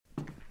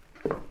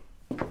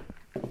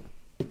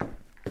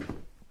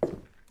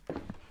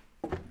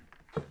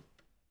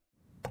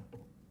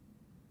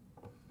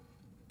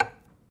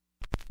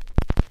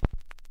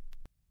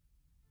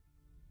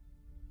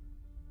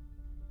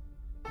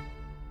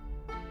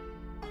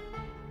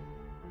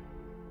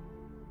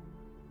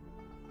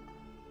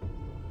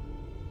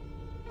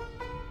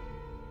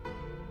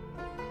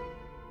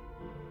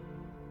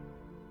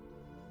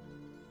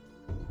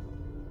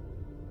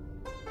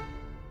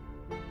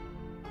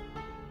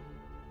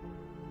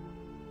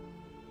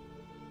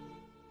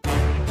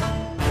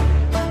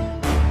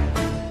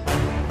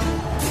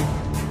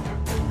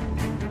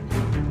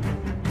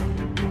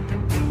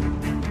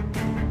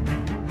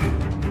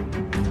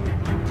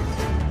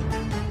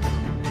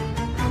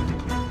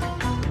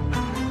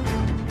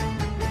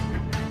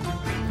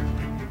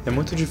É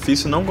muito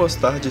difícil não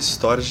gostar de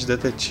histórias de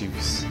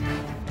detetives.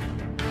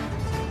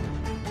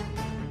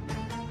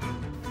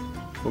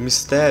 O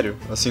mistério,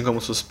 assim como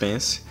o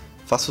suspense,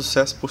 faz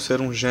sucesso por ser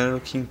um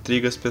gênero que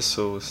intriga as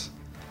pessoas.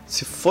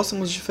 Se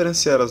fôssemos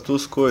diferenciar as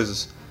duas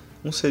coisas,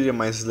 um seria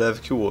mais leve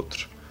que o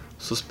outro.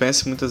 O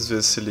suspense muitas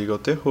vezes se liga ao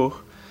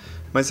terror,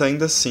 mas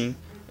ainda assim,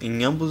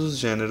 em ambos os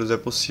gêneros é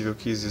possível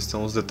que existam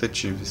os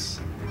detetives.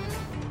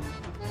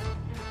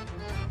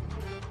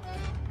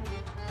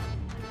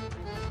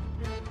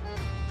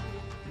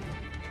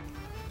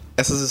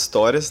 Essas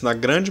histórias, na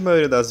grande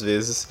maioria das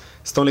vezes,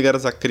 estão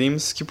ligadas a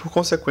crimes que por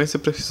consequência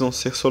precisam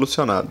ser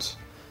solucionados.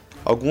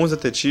 Alguns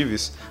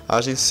detetives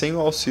agem sem o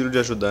auxílio de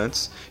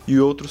ajudantes e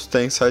outros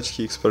têm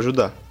sidekicks para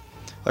ajudar.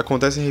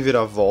 Acontecem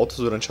reviravoltas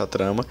durante a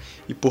trama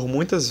e por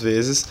muitas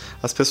vezes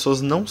as pessoas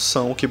não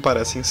são o que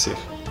parecem ser.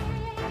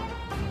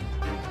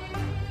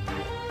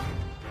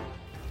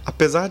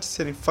 Apesar de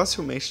serem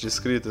facilmente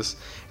descritas,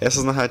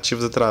 essas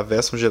narrativas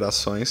atravessam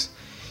gerações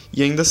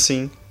e ainda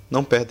assim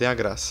não perdem a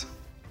graça.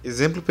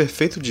 Exemplo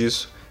perfeito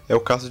disso é o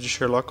caso de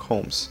Sherlock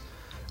Holmes.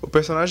 O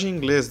personagem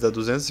inglês da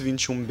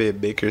 221B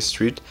Baker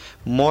Street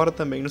mora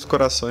também nos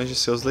corações de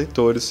seus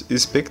leitores e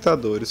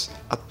espectadores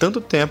há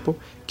tanto tempo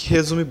que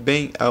resume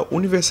bem a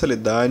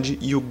universalidade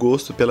e o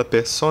gosto pela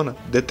persona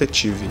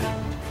detetive.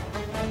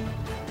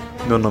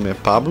 Meu nome é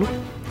Pablo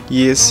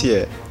e esse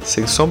é,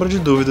 sem sombra de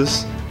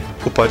dúvidas,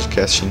 o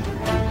Podcasting.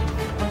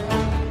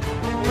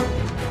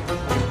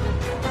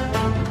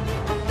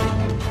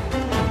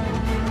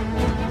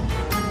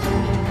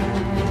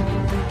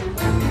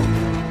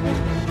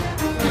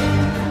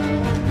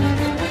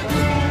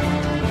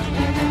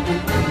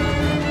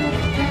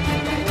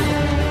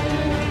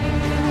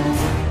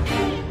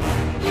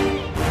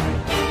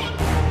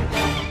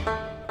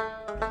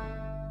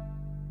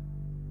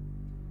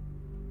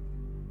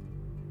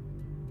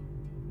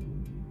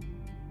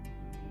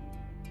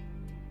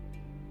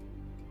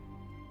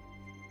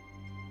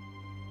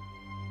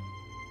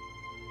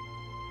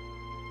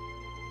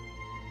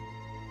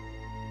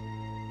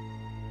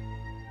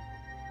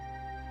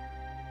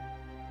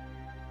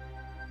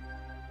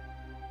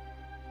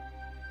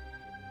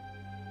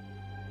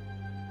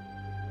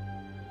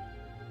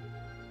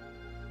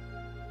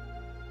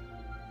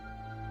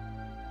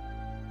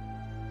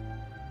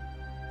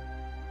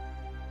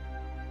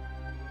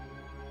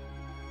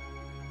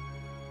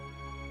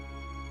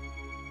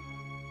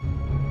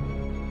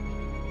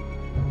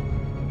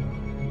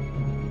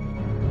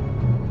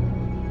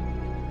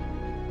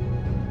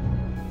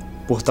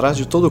 Por trás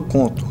de todo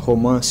conto,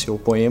 romance ou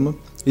poema,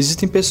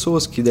 existem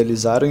pessoas que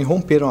idealizaram e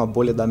romperam a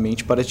bolha da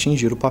mente para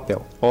atingir o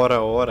papel.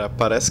 Ora,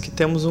 parece que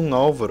temos um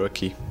Álvaro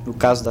aqui. No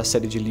caso da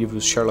série de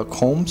livros Sherlock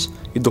Holmes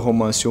e do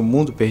romance O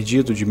Mundo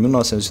Perdido, de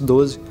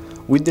 1912,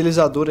 o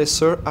idealizador é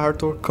Sir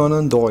Arthur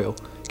Conan Doyle,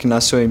 que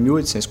nasceu em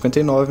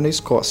 1859 na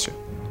Escócia.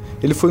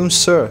 Ele foi um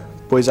Sir,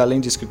 pois além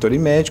de escritor e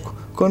médico,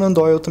 Conan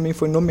Doyle também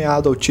foi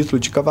nomeado ao título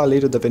de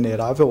Cavaleiro da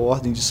Venerável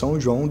Ordem de São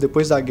João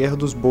depois da Guerra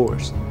dos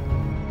Boers.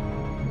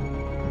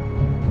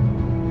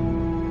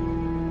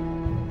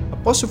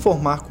 Após se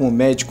formar como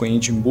médico em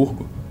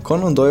Edimburgo,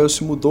 Conan Doyle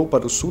se mudou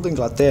para o sul da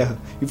Inglaterra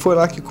e foi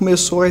lá que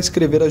começou a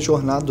escrever a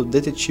jornada do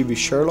detetive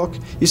Sherlock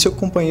e seu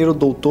companheiro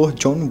Dr.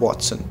 John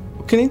Watson.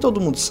 O que nem todo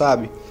mundo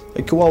sabe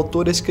é que o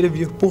autor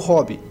escrevia por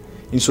hobby.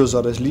 Em suas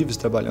horas livres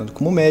trabalhando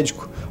como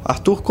médico,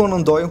 Arthur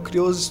Conan Doyle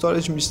criou as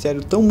histórias de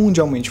mistério tão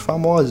mundialmente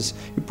famosas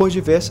e por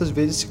diversas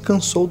vezes se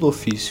cansou do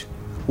ofício.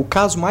 O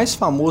caso mais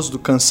famoso do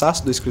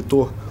cansaço do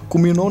escritor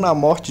culminou na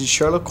morte de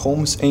Sherlock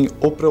Holmes em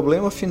O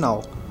Problema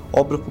Final,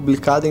 obra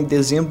publicada em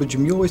dezembro de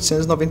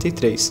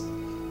 1893.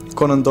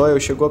 Conan Doyle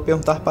chegou a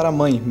perguntar para a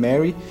mãe,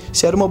 Mary,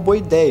 se era uma boa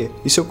ideia,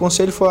 e seu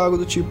conselho foi algo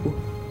do tipo: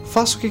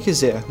 faça o que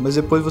quiser, mas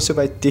depois você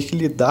vai ter que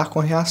lidar com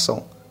a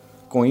reação.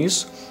 Com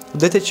isso, o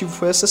detetive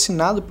foi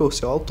assassinado por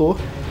seu autor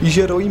e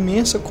gerou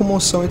imensa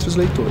comoção entre os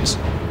leitores.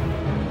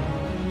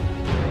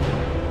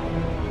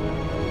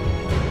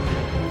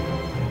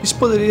 Isso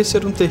poderia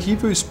ser um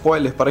terrível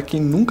spoiler para quem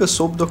nunca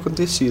soube do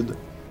acontecido,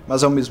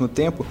 mas ao mesmo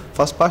tempo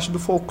faz parte do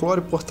folclore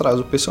por trás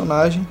do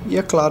personagem e,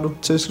 é claro,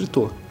 de seu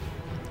escritor.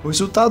 O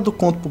resultado do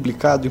conto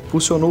publicado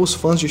impulsionou os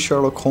fãs de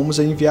Sherlock Holmes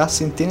a enviar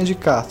centenas de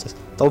cartas,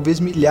 talvez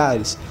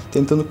milhares,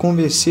 tentando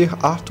convencer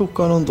Arthur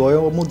Conan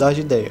Doyle a mudar de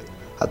ideia.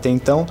 Até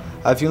então,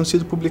 haviam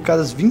sido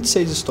publicadas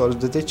 26 histórias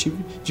do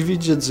detetive,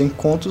 divididas em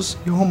contos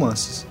e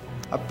romances.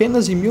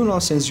 Apenas em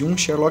 1901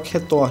 Sherlock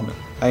retorna,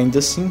 ainda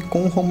assim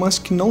com um romance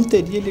que não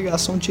teria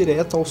ligação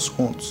direta aos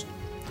contos.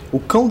 O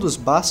Cão dos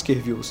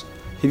Baskervilles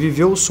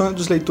reviveu o sonho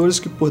dos leitores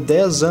que por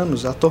 10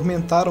 anos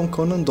atormentaram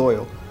Conan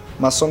Doyle,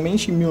 mas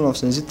somente em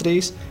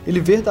 1903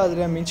 ele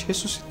verdadeiramente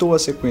ressuscitou a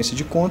sequência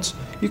de contos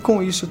e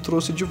com isso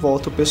trouxe de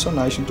volta o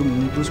personagem do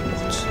mundo dos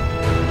mortos.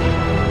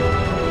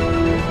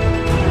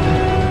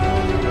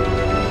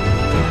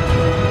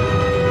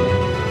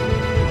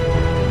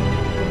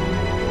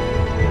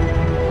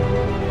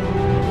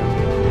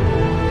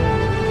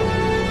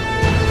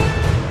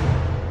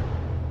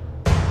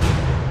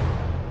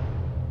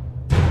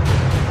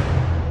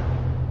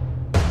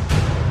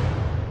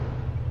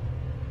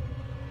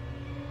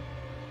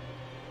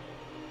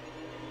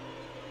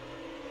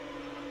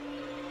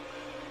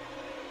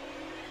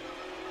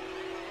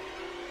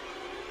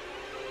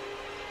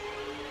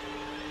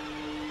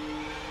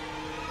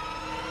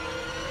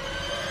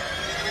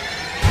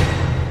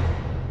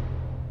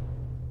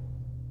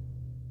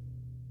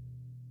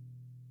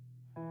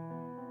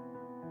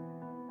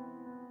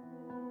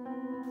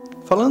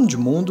 Falando de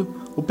mundo,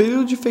 o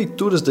período de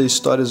feituras das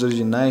histórias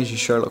originais de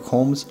Sherlock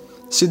Holmes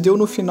se deu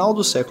no final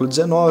do século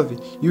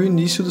XIX e o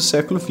início do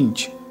século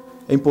XX.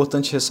 É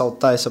importante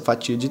ressaltar essa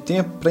fatia de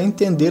tempo para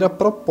entender a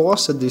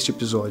proposta deste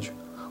episódio.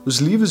 Os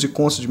livros de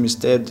contos de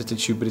mistério do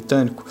detetive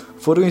britânico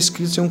foram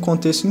escritos em um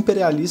contexto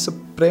imperialista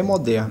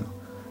pré-moderno.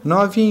 Não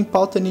havia em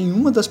pauta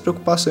nenhuma das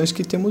preocupações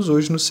que temos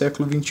hoje no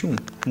século XXI.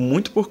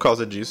 Muito por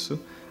causa disso,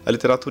 a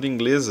literatura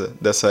inglesa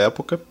dessa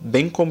época,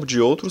 bem como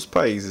de outros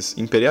países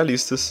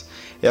imperialistas,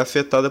 é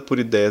afetada por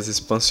ideias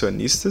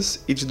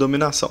expansionistas e de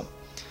dominação.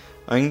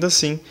 Ainda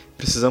assim,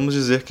 precisamos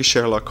dizer que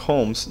Sherlock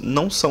Holmes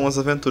não são as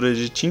aventuras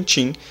de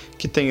Tintin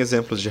que têm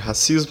exemplos de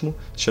racismo,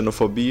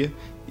 xenofobia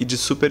e de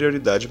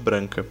superioridade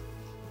branca.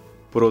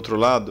 Por outro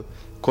lado,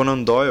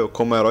 Conan Doyle,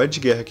 como herói de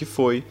guerra que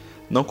foi,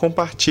 não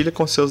compartilha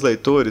com seus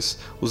leitores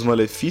os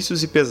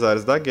malefícios e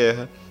pesares da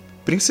guerra,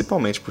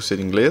 principalmente por ser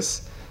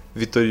inglês,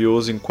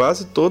 vitorioso em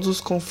quase todos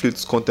os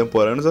conflitos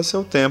contemporâneos a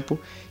seu tempo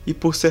e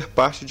por ser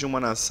parte de uma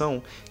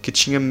nação que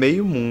tinha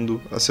meio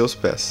mundo a seus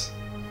pés.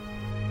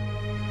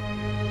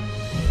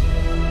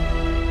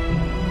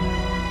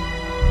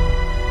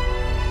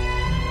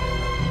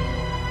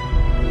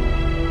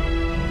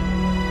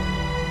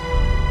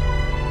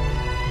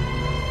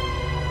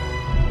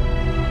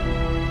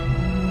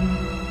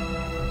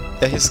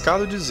 É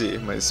arriscado dizer,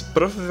 mas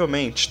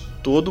provavelmente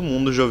todo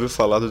mundo já ouviu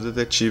falar do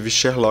detetive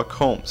Sherlock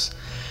Holmes.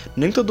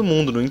 Nem todo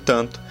mundo, no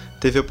entanto,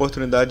 teve a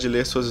oportunidade de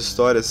ler suas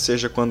histórias,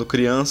 seja quando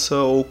criança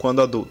ou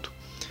quando adulto.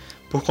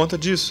 Por conta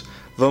disso,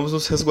 vamos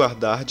nos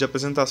resguardar de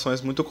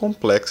apresentações muito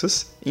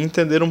complexas e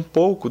entender um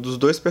pouco dos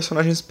dois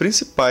personagens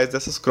principais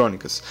dessas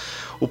crônicas,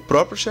 o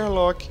próprio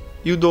Sherlock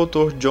e o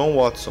Dr. John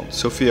Watson,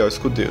 seu fiel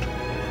escudeiro.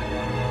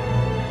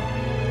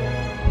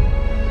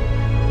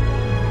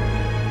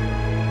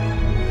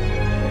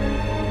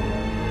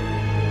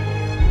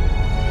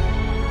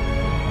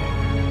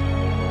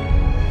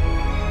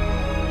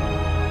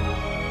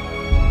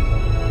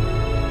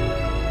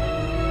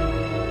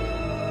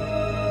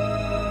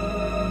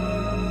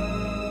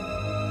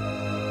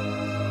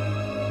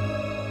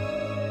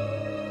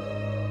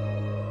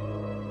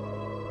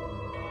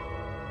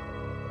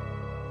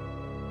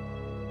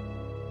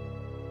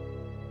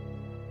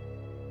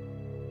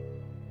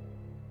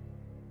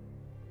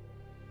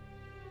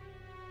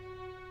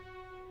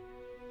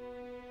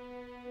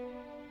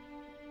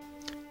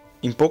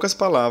 Em poucas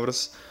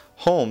palavras,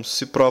 Holmes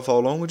se prova ao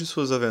longo de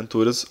suas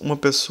aventuras uma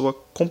pessoa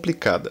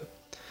complicada.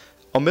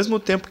 Ao mesmo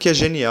tempo que é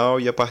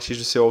genial e a partir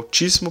de seu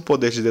altíssimo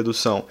poder de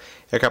dedução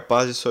é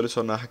capaz de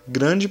solucionar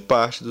grande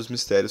parte dos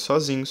mistérios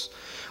sozinhos,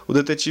 o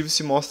detetive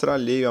se mostra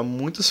alheio a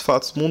muitos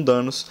fatos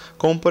mundanos,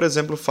 como por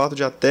exemplo o fato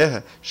de a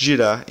Terra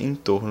girar em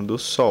torno do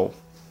Sol.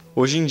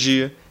 Hoje em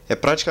dia, é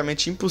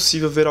praticamente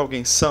impossível ver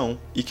alguém são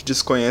e que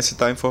desconhece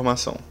tal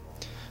informação.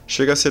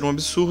 Chega a ser um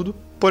absurdo,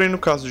 porém no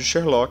caso de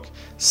Sherlock,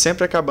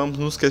 sempre acabamos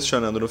nos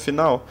questionando no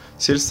final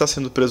se ele está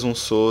sendo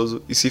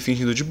presunçoso e se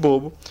fingindo de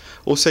bobo,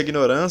 ou se a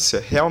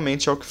ignorância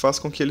realmente é o que faz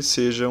com que ele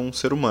seja um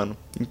ser humano,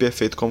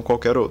 imperfeito como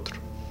qualquer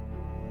outro.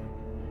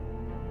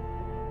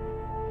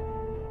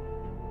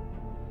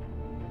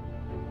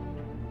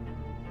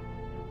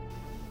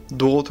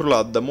 Do outro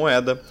lado da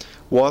moeda,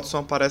 Watson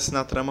aparece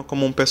na trama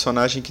como um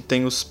personagem que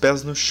tem os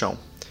pés no chão.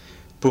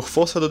 Por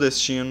força do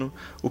destino,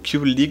 o que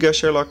o liga a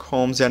Sherlock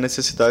Holmes é a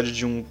necessidade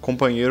de um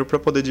companheiro para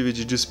poder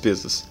dividir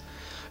despesas.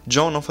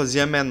 John não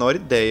fazia a menor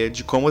ideia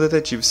de como o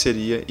detetive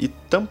seria e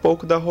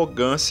tampouco da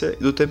arrogância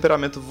e do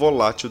temperamento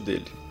volátil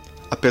dele.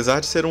 Apesar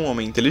de ser um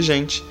homem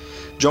inteligente,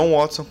 John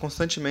Watson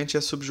constantemente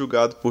é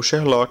subjugado por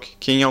Sherlock,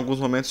 que em alguns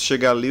momentos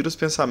chega a ler os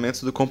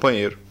pensamentos do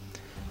companheiro.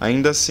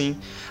 Ainda assim,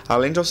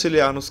 além de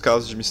auxiliar nos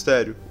casos de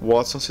mistério,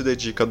 Watson se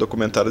dedica a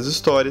documentar as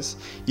histórias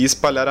e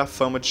espalhar a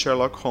fama de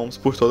Sherlock Holmes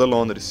por toda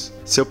Londres.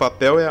 Seu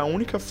papel é a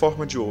única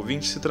forma de o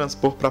ouvinte se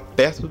transpor para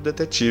perto do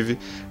detetive,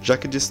 já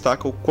que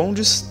destaca o quão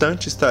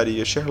distante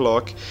estaria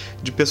Sherlock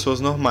de pessoas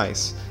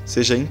normais,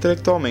 seja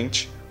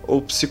intelectualmente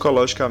ou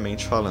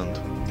psicologicamente falando.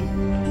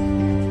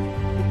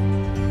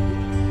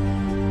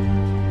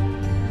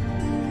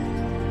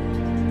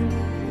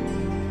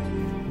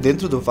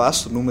 Dentro do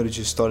vasto número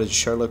de histórias de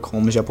Sherlock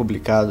Holmes já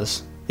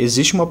publicadas,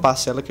 existe uma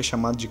parcela que é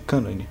chamada de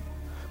cânone.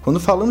 Quando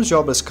falamos de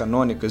obras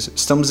canônicas,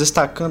 estamos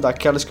destacando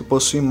aquelas que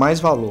possuem mais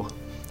valor.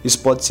 Isso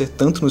pode ser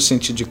tanto no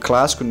sentido de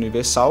clássico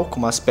universal,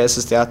 como as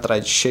peças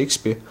teatrais de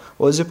Shakespeare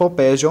ou as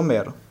epopeias de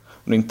Homero.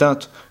 No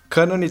entanto,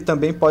 cânone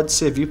também pode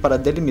servir para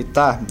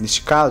delimitar,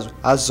 neste caso,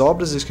 as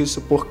obras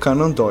escritas por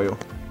Conan Doyle.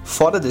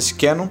 Fora desse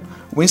canon,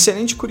 um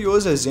excelente e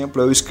curioso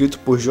exemplo é o escrito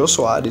por Jô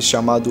Soares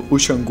chamado O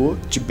Xangô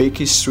de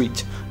Baker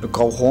Street, no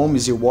qual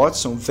Holmes e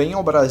Watson vêm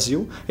ao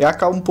Brasil e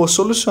acabam por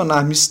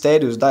solucionar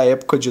mistérios da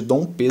época de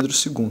Dom Pedro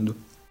II.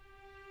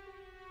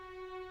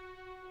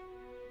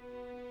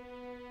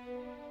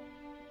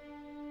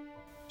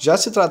 Já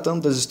se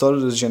tratando das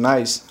histórias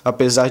originais,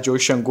 apesar de O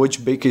Xangô de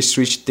Baker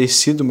Street ter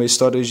sido uma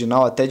história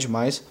original até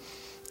demais,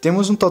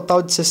 temos um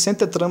total de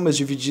 60 tramas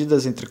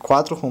divididas entre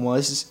 4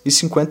 romances e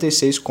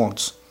 56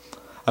 contos.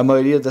 A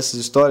maioria dessas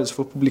histórias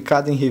foi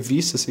publicada em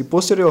revistas e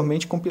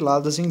posteriormente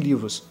compiladas em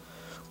livros.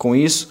 Com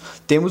isso,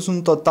 temos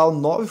no total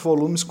 9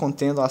 volumes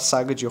contendo a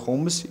saga de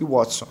Holmes e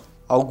Watson.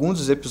 Alguns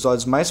dos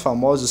episódios mais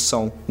famosos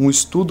são Um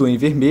Estudo em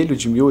Vermelho,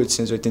 de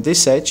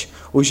 1887,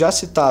 o já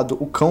citado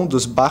O Cão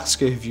dos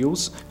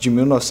Baskervilles, de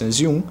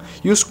 1901,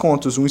 e os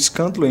contos Um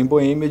Escândalo em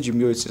Boêmia, de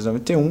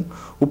 1891,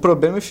 O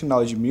Problema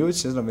Final, de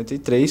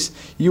 1893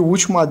 e O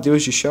Último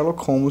Adeus de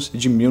Sherlock Holmes,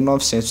 de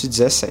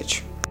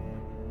 1917.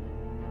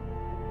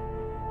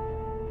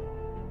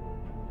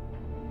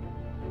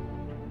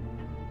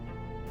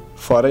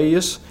 Fora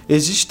isso,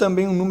 existe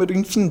também um número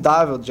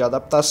infindável de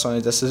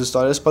adaptações dessas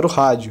histórias para o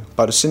rádio,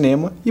 para o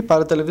cinema e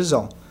para a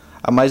televisão.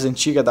 A mais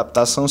antiga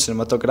adaptação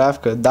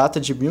cinematográfica data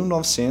de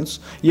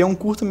 1900 e é um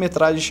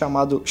curta-metragem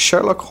chamado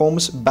Sherlock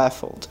Holmes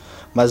Baffled.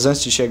 Mas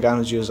antes de chegar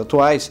nos dias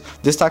atuais,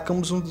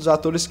 destacamos um dos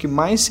atores que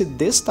mais se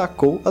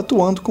destacou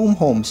atuando como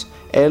Holmes,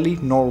 Lee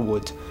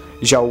Norwood.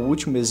 Já o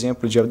último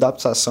exemplo de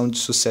adaptação de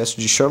sucesso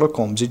de Sherlock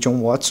Holmes e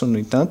John Watson, no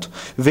entanto,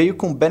 veio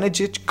com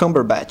Benedict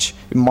Cumberbatch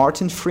e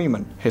Martin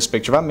Freeman,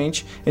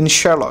 respectivamente, em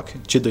Sherlock,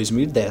 de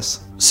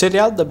 2010. O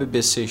seriado da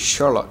BBC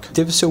Sherlock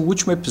teve seu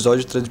último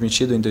episódio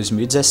transmitido em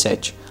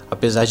 2017,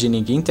 apesar de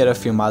ninguém ter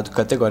afirmado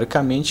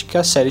categoricamente que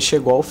a série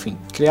chegou ao fim.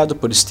 Criado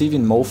por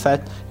Stephen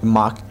Moffat e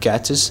Mark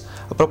Gatiss,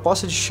 a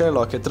proposta de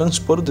Sherlock é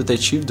transpor o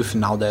detetive do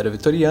final da era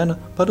vitoriana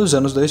para os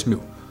anos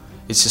 2000.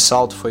 Esse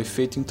salto foi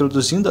feito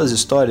introduzindo às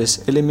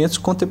histórias elementos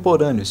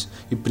contemporâneos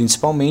e,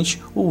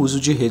 principalmente, o uso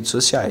de redes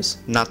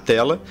sociais. Na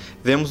tela,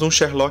 vemos um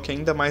Sherlock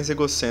ainda mais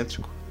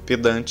egocêntrico,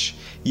 pedante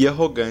e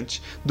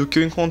arrogante do que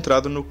o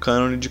encontrado no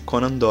cânone de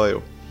Conan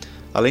Doyle.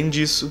 Além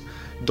disso,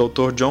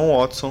 Dr. John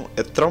Watson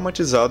é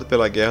traumatizado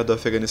pela guerra do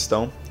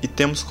Afeganistão e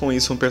temos com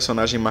isso um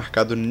personagem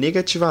marcado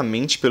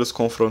negativamente pelos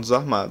confrontos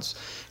armados,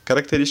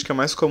 característica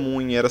mais comum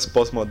em eras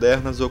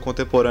pós-modernas ou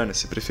contemporâneas,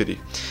 se preferir,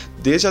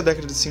 desde a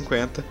década de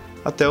 50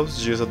 até os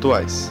dias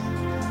atuais.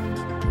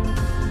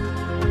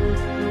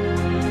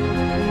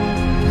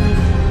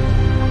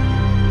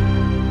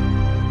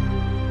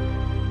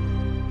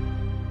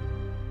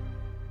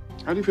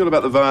 How do you feel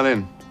about the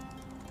violin?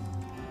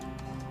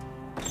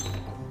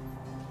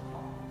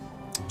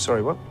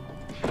 Sorry, what?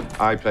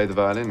 I play the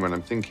violin when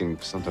I'm thinking.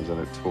 Sometimes I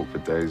don't talk for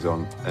days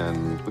on.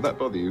 And would that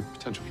bother you?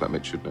 Potential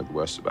flatmates should know the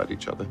worst about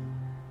each other.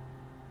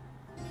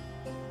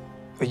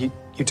 You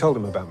told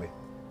him about me?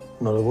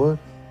 Not a word.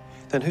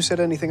 Then who said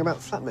anything about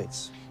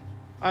flatmates?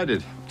 I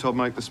did. Told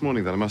Mike this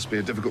morning that I must be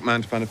a difficult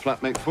man to find a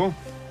flatmate for.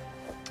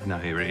 Now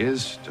here he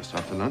is, just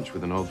after lunch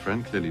with an old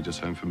friend, clearly just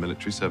home from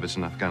military service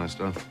in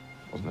Afghanistan.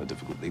 Wasn't a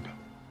difficult leap.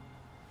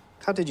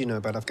 How did you know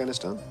about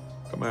Afghanistan?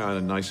 Got my eye on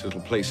a nice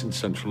little place in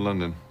central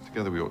London.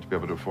 Together we ought to be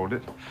able to afford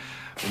it.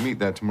 We'll meet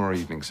there tomorrow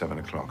evening, 7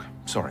 o'clock.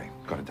 Sorry,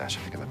 got a dash.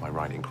 I think I left my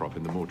riding crop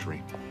in the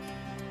mortuary.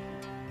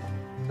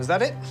 Is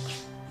that it?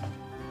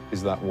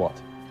 Is that what?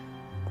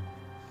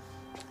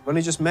 We've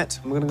only just met,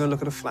 and we're going to go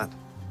look at a flat.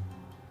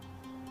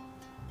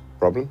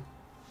 Problem?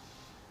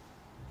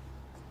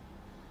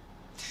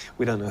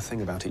 We don't know a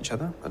thing about each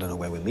other. I don't know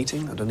where we're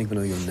meeting. I don't even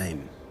know your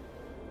name.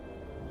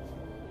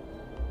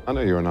 I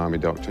know you're an army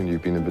doctor and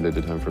you've been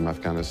invalided home from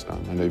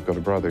Afghanistan. I know you've got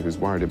a brother who's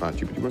worried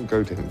about you, but you won't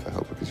go to him for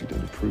help because you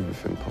don't approve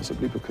of him,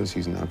 possibly because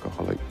he's an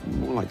alcoholic,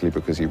 more likely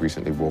because he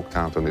recently walked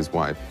out on his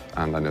wife.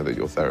 And I know that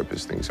your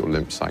therapist thinks you're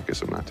limp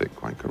psychosomatic,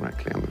 quite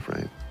correctly, I'm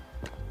afraid.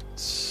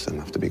 It's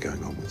enough to be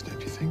going on with,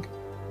 don't you think?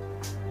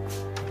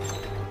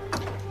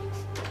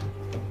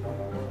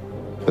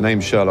 The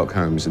name's Sherlock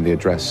Holmes and the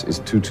address is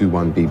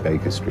 221B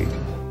Baker Street.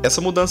 Essa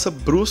mudança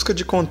brusca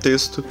de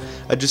contexto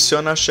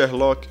adiciona a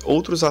Sherlock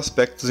outros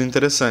aspectos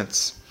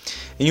interessantes.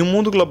 Em um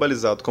mundo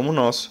globalizado como o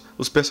nosso,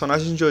 os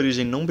personagens de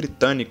origem não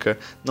britânica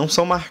não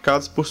são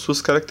marcados por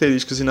suas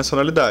características e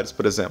nacionalidades,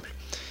 por exemplo.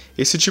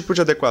 Esse tipo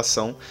de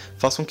adequação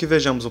faz com que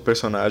vejamos um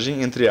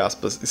personagem, entre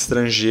aspas,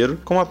 estrangeiro,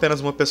 como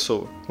apenas uma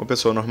pessoa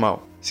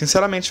normal.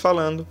 Sinceramente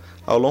falando,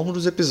 ao longo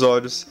dos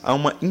episódios, há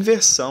uma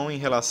inversão em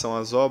relação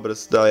às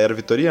obras da era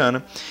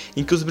vitoriana,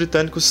 em que os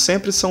britânicos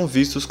sempre são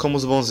vistos como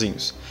os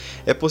bonzinhos.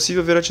 É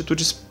possível ver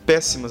atitudes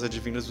péssimas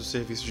advindas do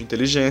serviço de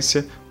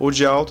inteligência ou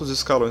de altos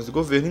escalões do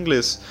governo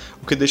inglês,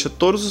 o que deixa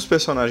todos os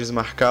personagens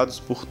marcados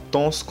por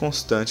tons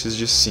constantes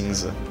de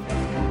cinza.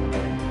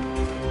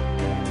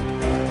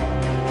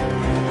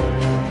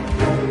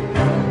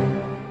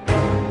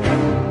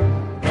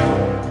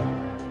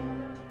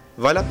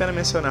 Vale a pena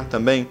mencionar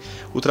também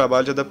o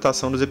trabalho de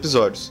adaptação dos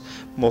episódios.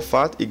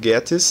 Moffat e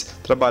Gatiss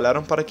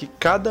trabalharam para que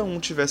cada um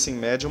tivesse em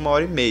média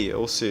 1h30,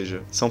 ou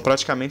seja, são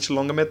praticamente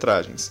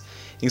longa-metragens.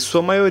 Em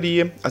sua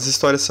maioria, as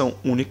histórias são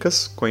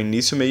únicas, com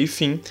início, meio e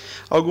fim,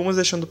 algumas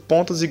deixando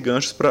pontas e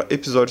ganchos para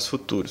episódios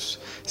futuros,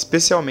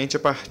 especialmente a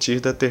partir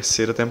da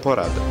 3ª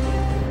temporada.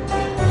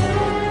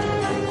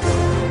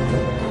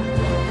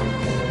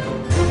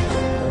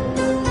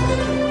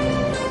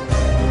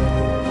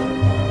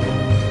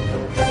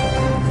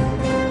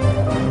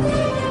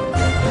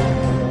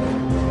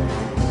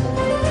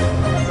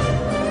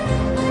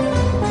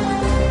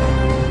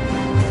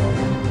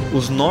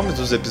 Os nomes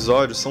dos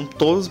episódios são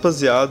todos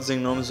baseados em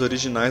nomes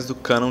originais do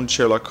cânon de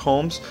Sherlock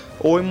Holmes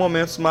ou em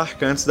momentos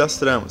marcantes das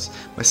tramas,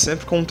 mas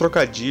sempre com um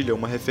trocadilho ou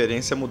uma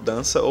referência à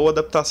mudança ou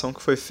adaptação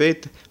que foi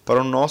feita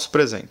para o nosso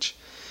presente.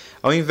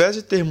 Ao invés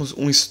de termos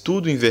um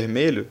estudo em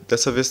vermelho,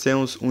 dessa vez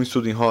temos um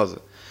estudo em rosa.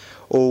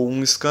 Ou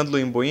um escândalo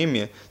em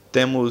Boêmia,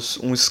 temos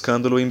um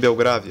escândalo em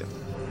Belgrávia.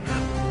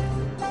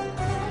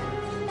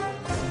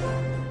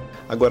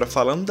 Agora,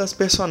 falando das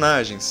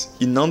personagens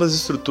e não das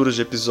estruturas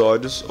de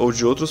episódios ou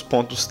de outros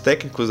pontos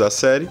técnicos da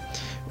série,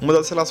 uma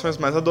das relações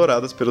mais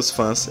adoradas pelos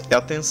fãs é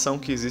a tensão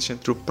que existe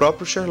entre o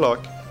próprio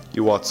Sherlock e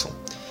Watson.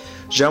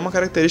 Já é uma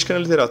característica na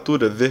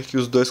literatura ver que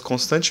os dois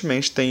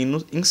constantemente têm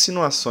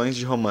insinuações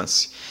de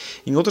romance.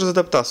 Em outras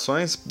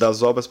adaptações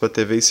das obras para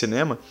TV e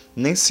cinema,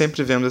 nem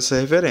sempre vemos essa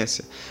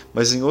referência,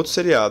 mas em outro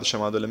seriado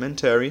chamado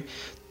Elementary,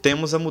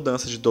 temos a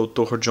mudança de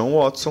Dr. John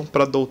Watson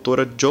para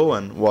Doutora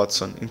Joan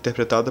Watson,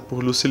 interpretada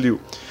por Lucy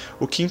Liu,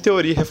 o que em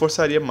teoria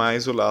reforçaria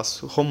mais o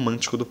laço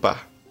romântico do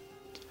par.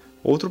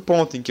 Outro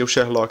ponto em que o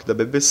Sherlock da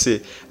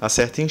BBC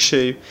acerta em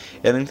cheio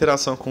é na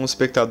interação com os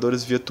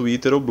espectadores via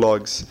Twitter ou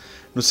blogs.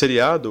 No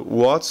seriado,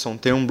 Watson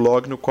tem um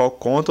blog no qual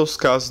conta os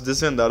casos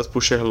desvendados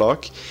por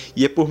Sherlock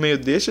e é por meio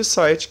deste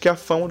site que a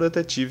fama do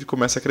detetive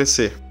começa a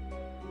crescer.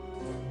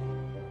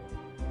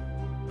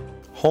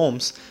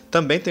 Holmes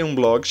também tem um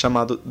blog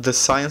chamado The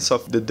Science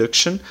of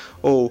Deduction,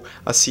 ou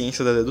A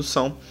Ciência da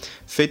Dedução,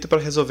 feito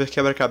para resolver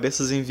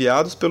quebra-cabeças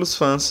enviados pelos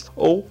fãs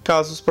ou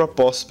casos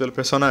propostos pelo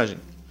personagem.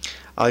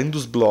 Além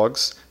dos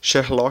blogs,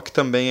 Sherlock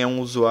também é um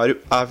usuário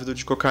ávido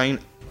de cocaína,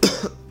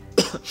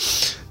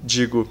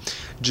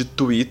 de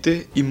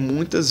Twitter, e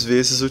muitas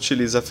vezes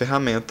utiliza a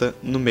ferramenta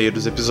no meio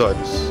dos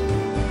episódios.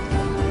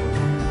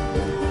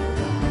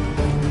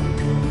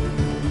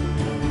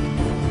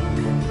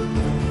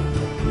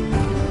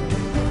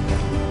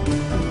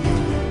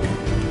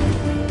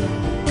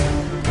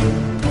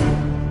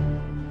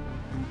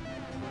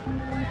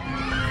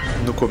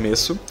 No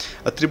começo,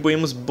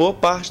 atribuímos boa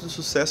parte do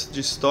sucesso de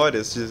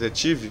histórias de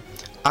detetive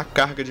à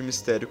carga de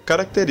mistério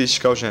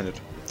característica ao gênero.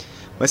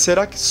 Mas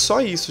será que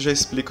só isso já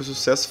explica o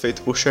sucesso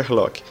feito por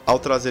Sherlock ao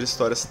trazer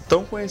histórias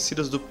tão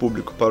conhecidas do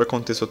público para o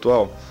contexto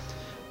atual?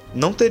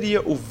 Não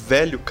teria o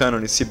velho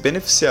cânone se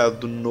beneficiado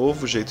do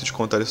novo jeito de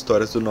contar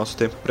histórias do nosso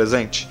tempo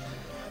presente?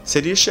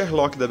 Seria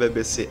Sherlock da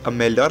BBC a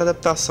melhor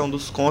adaptação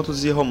dos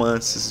contos e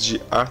romances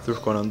de Arthur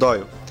Conan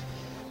Doyle?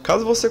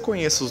 Caso você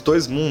conheça os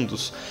dois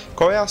mundos,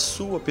 qual é a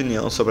sua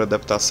opinião sobre a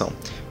adaptação?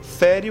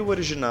 Fere o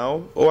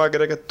original ou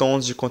agrega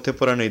tons de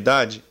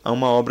contemporaneidade a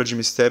uma obra de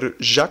mistério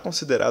já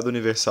considerada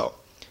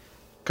universal?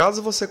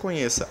 Caso você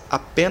conheça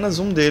apenas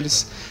um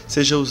deles,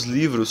 seja os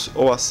livros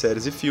ou as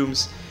séries e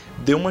filmes,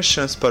 dê uma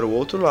chance para o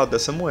outro lado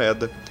dessa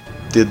moeda,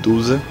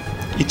 deduza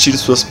e tire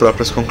suas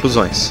próprias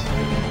conclusões.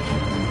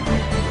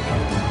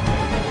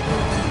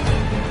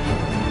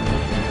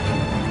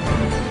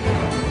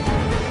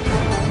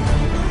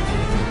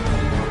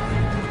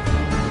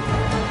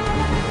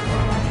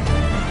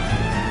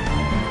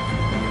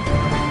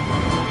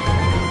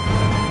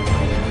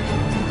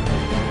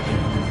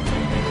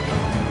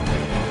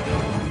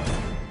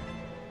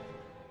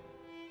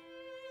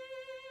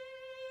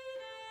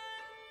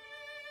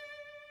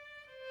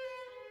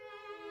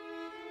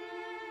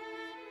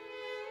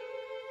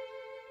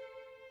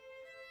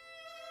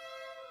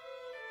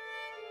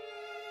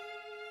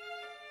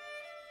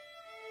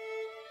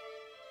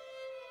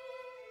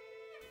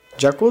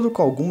 De acordo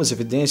com algumas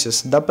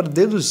evidências, dá para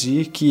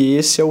deduzir que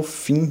esse é o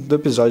fim do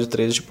episódio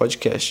 13 de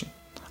podcast.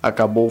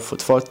 Acabou o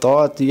Food for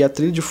Thought e a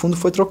trilha de fundo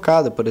foi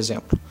trocada, por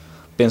exemplo.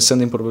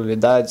 Pensando em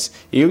probabilidades,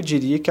 eu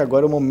diria que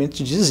agora é o momento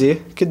de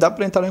dizer que dá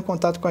para entrar em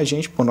contato com a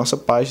gente por nossa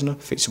página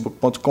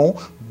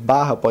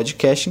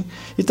facebook.com/podcasting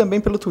e também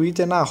pelo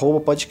Twitter na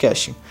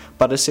 @podcasting.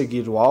 Para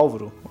seguir o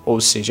Álvaro,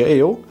 ou seja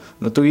eu,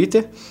 no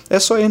Twitter, é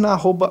só ir na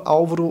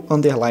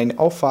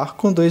 @Álvaro_Alfar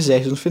com 2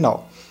 R's no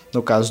final.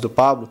 No caso do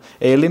Pablo,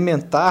 é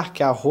elementar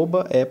que a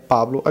arroba é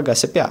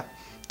PabloHCPA.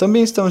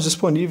 Também estamos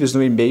disponíveis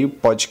no e-mail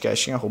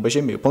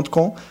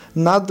podcasting@gmail.com.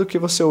 Nada do que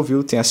você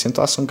ouviu tem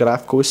acentuação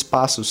gráfica ou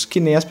espaços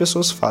que nem as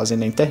pessoas fazem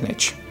na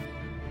internet.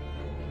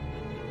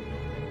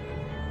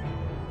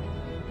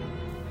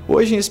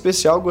 Hoje, em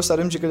especial,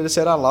 gostaríamos de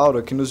agradecer a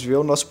Laura, que nos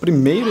enviou o nosso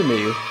primeiro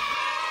e-mail.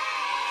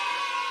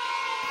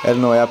 Ela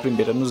não é a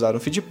primeira a nos dar um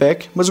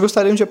feedback, mas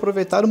gostaríamos de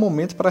aproveitar o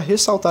momento para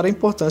ressaltar a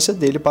importância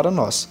dele para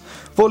nós.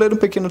 Vou ler um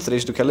pequeno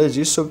trecho do que ela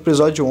disse sobre o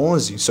episódio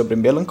 11, sobre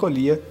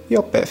melancolia e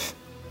Opeth.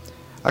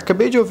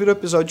 Acabei de ouvir o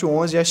episódio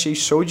 11 e achei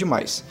show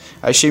demais.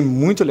 Achei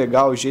muito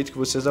legal o jeito que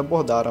vocês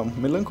abordaram a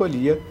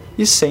melancolia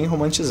e sem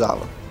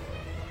romantizá-la.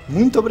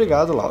 Muito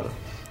obrigado, Laura.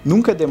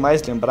 Nunca é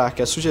demais lembrar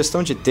que a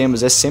sugestão de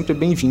temas é sempre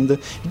bem-vinda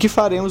e que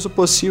faremos o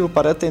possível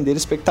para atender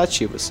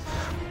expectativas.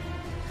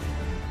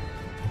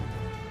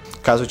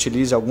 Caso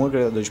utilize algum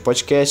agregador de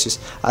podcasts,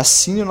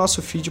 assine o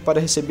nosso feed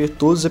para receber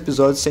todos os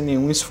episódios sem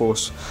nenhum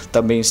esforço.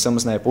 Também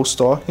estamos na Apple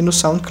Store e no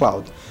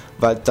SoundCloud.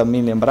 Vale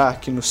também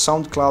lembrar que no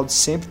SoundCloud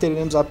sempre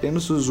teremos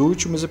apenas os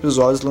últimos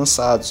episódios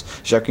lançados,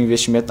 já que o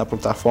investimento na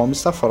plataforma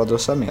está fora do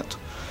orçamento.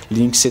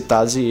 Links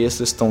citados e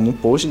extras estão no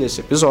post desse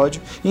episódio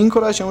e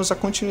encorajamos a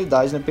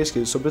continuidade na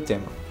pesquisa sobre o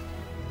tema.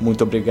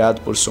 Muito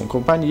obrigado por sua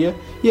companhia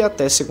e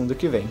até segunda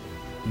que vem.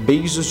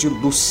 Beijos de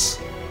luz.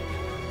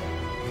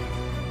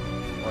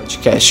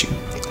 Podcast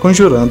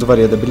Conjurando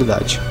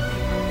Variedabilidade.